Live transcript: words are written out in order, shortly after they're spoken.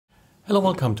Hello,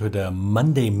 welcome to the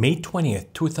Monday, May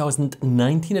 20th,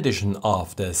 2019 edition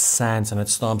of the SANS and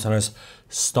Storm Center's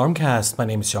Stormcast. My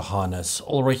name is Johannes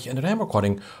Ulrich and I'm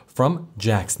recording from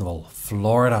Jacksonville,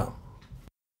 Florida.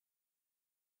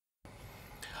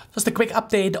 Just a quick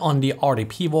update on the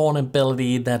RDP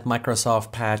vulnerability that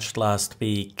Microsoft patched last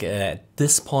week. At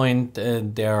this point,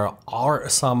 there are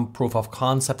some proof of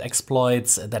concept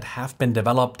exploits that have been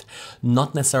developed,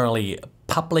 not necessarily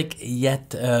public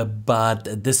yet,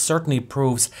 but this certainly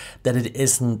proves that it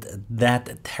isn't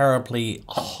that terribly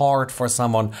hard for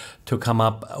someone to come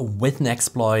up with an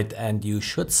exploit, and you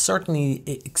should certainly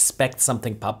expect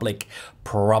something public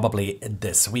probably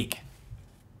this week.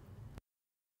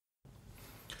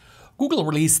 Google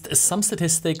released some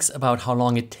statistics about how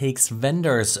long it takes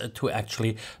vendors to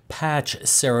actually patch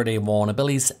zero-day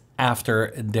vulnerabilities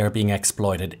after they're being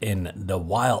exploited in the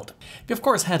wild. We of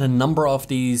course had a number of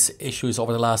these issues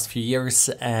over the last few years,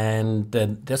 and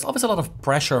there's always a lot of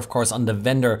pressure of course on the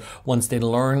vendor once they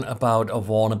learn about a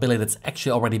vulnerability that's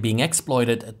actually already being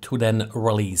exploited to then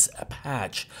release a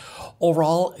patch.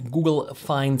 Overall, Google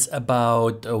finds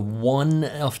about one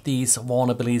of these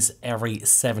vulnerabilities every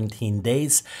 17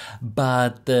 days,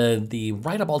 but the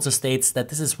write-up also states that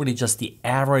this is really just the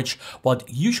average. What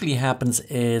usually happens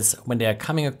is when they are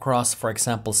coming across, for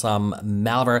example, some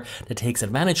malware that takes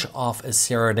advantage of a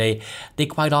zero-day, they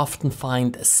quite often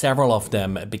find several of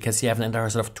them because you have an entire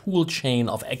sort of tool chain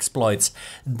of exploits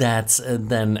that's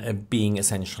then being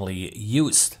essentially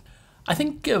used. I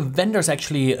think vendors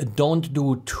actually don't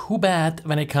do too bad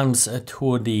when it comes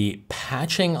to the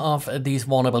patching of these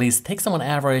vulnerabilities. It takes them on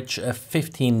average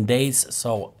 15 days,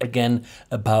 so again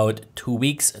about 2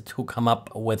 weeks to come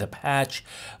up with a patch,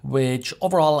 which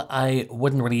overall I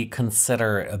wouldn't really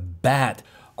consider bad.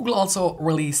 Google also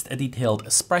released a detailed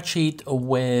spreadsheet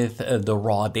with the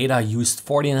raw data used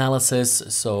for the analysis,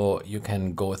 so you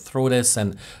can go through this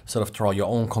and sort of draw your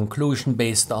own conclusion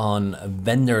based on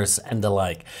vendors and the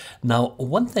like. Now,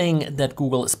 one thing that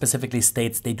Google specifically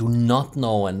states they do not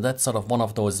know, and that's sort of one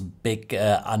of those big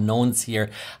unknowns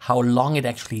here, how long it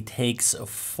actually takes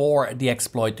for the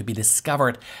exploit to be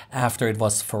discovered after it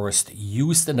was first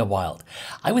used in the wild.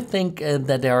 I would think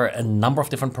that there are a number of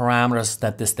different parameters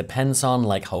that this depends on,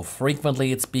 like how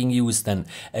frequently it's being used and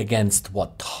against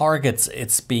what targets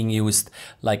it's being used,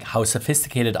 like how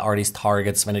sophisticated are these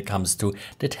targets when it comes to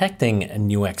detecting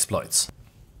new exploits.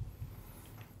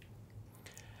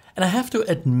 And I have to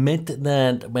admit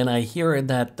that when I hear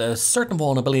that certain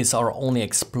vulnerabilities are only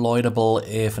exploitable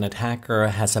if an attacker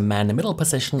has a man-in-the-middle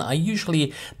position, I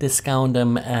usually discount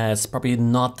them as probably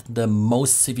not the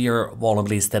most severe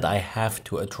vulnerabilities that I have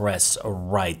to address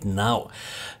right now.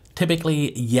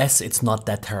 Typically, yes, it's not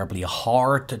that terribly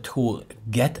hard to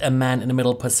get a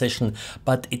man-in-the-middle position,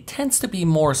 but it tends to be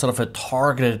more sort of a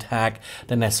targeted attack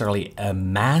than necessarily a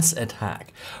mass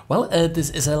attack. Well, this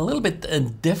is a little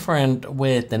bit different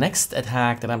with the next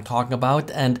attack that I'm talking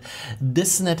about, and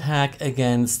this is an attack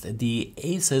against the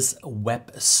ASUS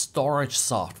web storage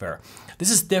software. This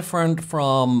is different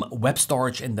from web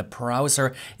storage in the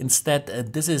browser. Instead,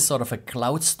 this is sort of a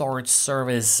cloud storage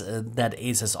service that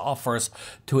ASUS offers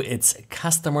to its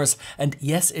customers. And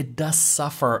yes, it does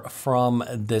suffer from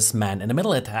this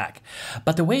man-in-the-middle attack.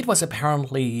 But the way it was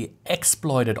apparently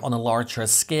exploited on a larger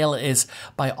scale is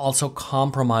by also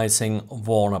compromising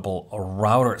vulnerable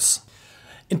routers.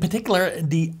 In particular,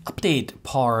 the update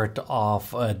part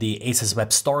of the ASUS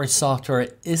web storage software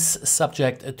is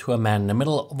subject to a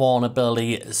man-in-the-middle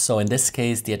vulnerability. So in this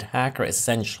case, the attacker is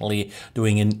essentially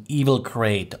doing an evil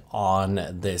create on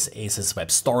this ASUS web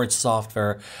storage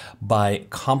software by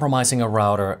compromising a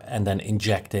router and then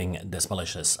injecting this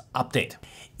malicious update.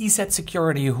 ESET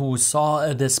Security, who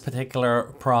saw this particular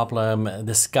problem,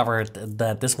 discovered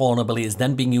that this vulnerability is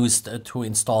then being used to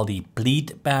install the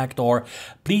Bleed backdoor.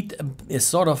 Bleed is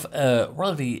sort of a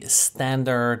relatively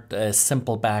standard,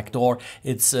 simple backdoor.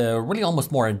 It's really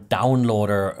almost more a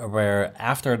downloader where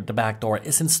after the backdoor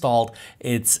is installed,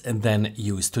 it's then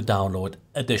used to download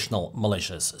additional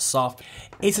malicious software.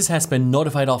 ASUS has been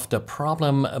notified of the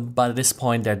problem, but at this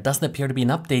point there doesn't appear to be an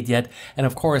update yet. And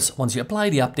of course, once you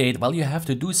apply the update, well, you have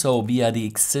to do so via the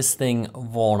existing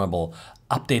vulnerable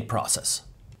update process.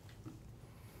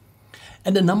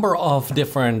 And a number of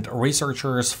different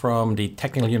researchers from the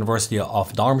Technical University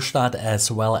of Darmstadt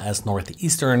as well as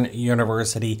Northeastern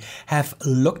University have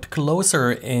looked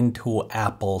closer into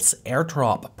Apple's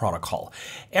AirDrop protocol.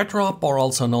 AirDrop, or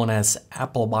also known as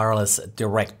Apple Wireless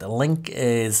Direct Link,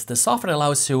 is the software that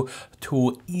allows you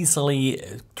to easily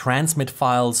transmit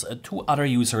files to other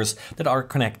users that are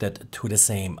connected to the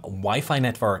same Wi-Fi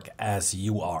network as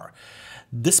you are.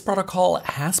 This protocol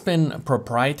has been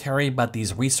proprietary, but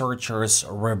these researchers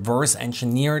reverse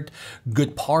engineered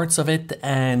good parts of it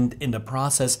and in the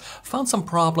process found some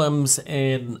problems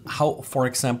in how, for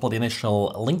example, the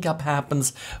initial link up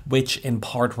happens, which in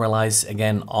part relies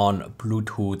again on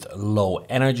Bluetooth low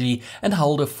energy and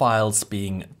how the files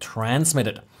being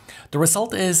transmitted. The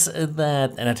result is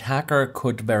that an attacker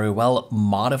could very well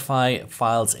modify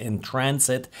files in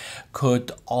transit,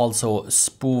 could also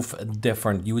spoof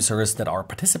different users that are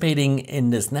participating in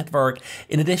this network.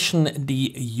 In addition,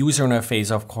 the user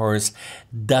interface, of course,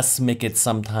 does make it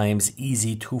sometimes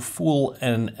easy to fool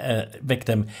a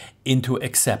victim into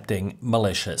accepting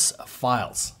malicious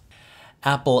files.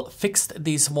 Apple fixed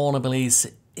these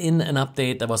vulnerabilities in an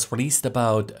update that was released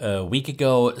about a week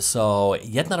ago, so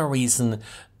yet another reason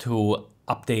to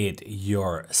update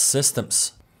your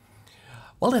systems.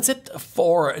 Well, that's it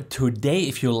for today.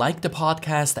 If you like the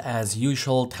podcast, as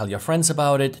usual, tell your friends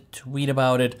about it, tweet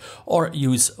about it, or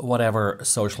use whatever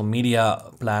social media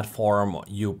platform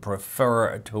you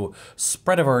prefer to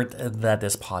spread the word that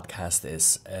this podcast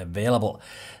is available.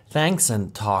 Thanks,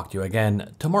 and talk to you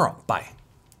again tomorrow. Bye.